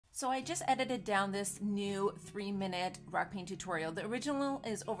So I just edited down this new 3-minute rock paint tutorial. The original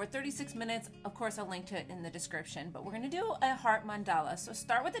is over 36 minutes. Of course, I'll link to it in the description, but we're gonna do a heart mandala. So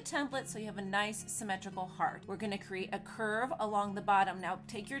start with a template so you have a nice symmetrical heart. We're gonna create a curve along the bottom. Now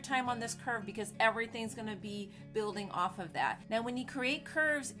take your time on this curve because everything's gonna be building off of that. Now when you create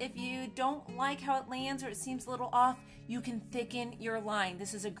curves, if you don't like how it lands or it seems a little off, you can thicken your line.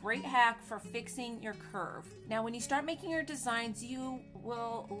 This is a great hack for fixing your curve. Now when you start making your designs, you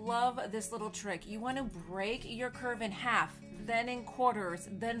will love this little trick. You want to break your curve in half, then in quarters,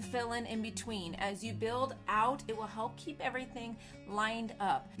 then fill in between. As you build out, it will help keep everything lined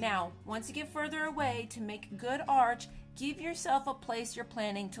up. Now, once you get further away, to make good arch, give yourself a place you're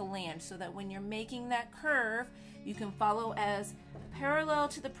planning to land so that when you're making that curve, you can follow as parallel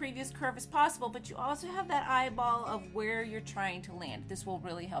to the previous curve as possible, but you also have that eyeball of where you're trying to land. This will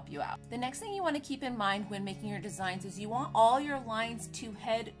really help you out. The next thing you want to keep in mind when making your designs is you want all your lines to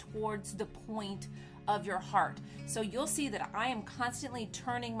head towards the point of your heart. So you'll see that I am constantly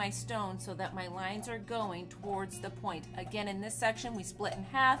turning my stone so that my lines are going towards the point. Again, in this section we split in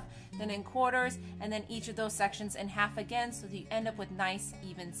half, then in quarters, and then each of those sections in half again, so that you end up with nice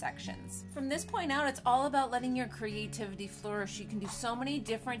even sections. From this point out, it's all about letting your creativity flourish. You can do so many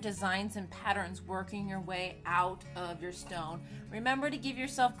different designs and patterns working your way out of your stone. Remember to give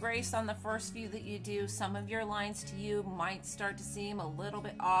yourself grace on the first few that you do. Some of your lines to you might start to seem a little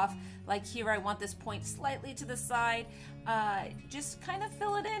bit off. Like here, I want this point slightly to the side. Just kind of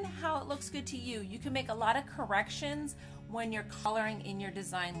fill it in how it looks good to you. You can make a lot of corrections when you're coloring in your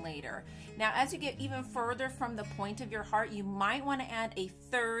design later. Now, as you get even further from the point of your heart, you might want to add a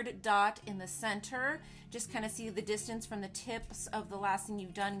third dot in the center. Just kind of see the distance from the tips of the last thing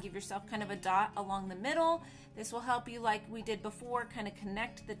you've done. Give yourself kind of a dot along the middle. This will help you, like we did before, kind of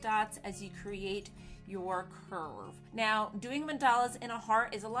connect the dots as you create your curve. Now, doing mandalas in a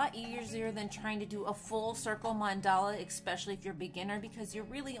heart is a lot easier than trying to do a full circle mandala, especially if you're a beginner, because you're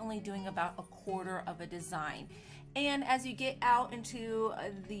really only doing about a quarter of a design. And as you get out into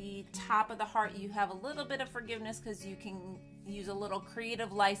the top of the heart, you have a little bit of forgiveness because you can use a little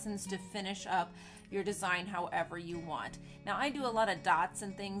creative license to finish up your design however you want. Now, I do a lot of dots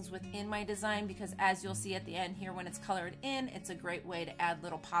and things within my design because, as you'll see at the end here when it's colored in, it's a great way to add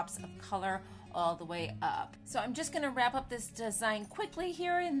little pops of color all the way up. So I'm just going to wrap up this design quickly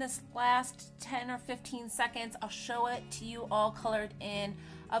here in this last 10 or 15 seconds. I'll show it to you all colored in.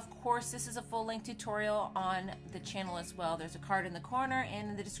 Of course, this is a full-length tutorial on the channel as well. There's a card in the corner and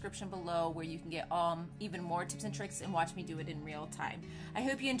in the description below where you can get even more tips and tricks and watch me do it in real time. I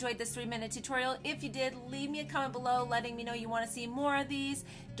hope you enjoyed this 3-minute tutorial. If you did, leave me a comment below letting me know you want to see more of these.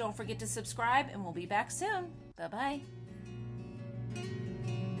 Don't forget to subscribe, and we'll be back soon. Bye-bye.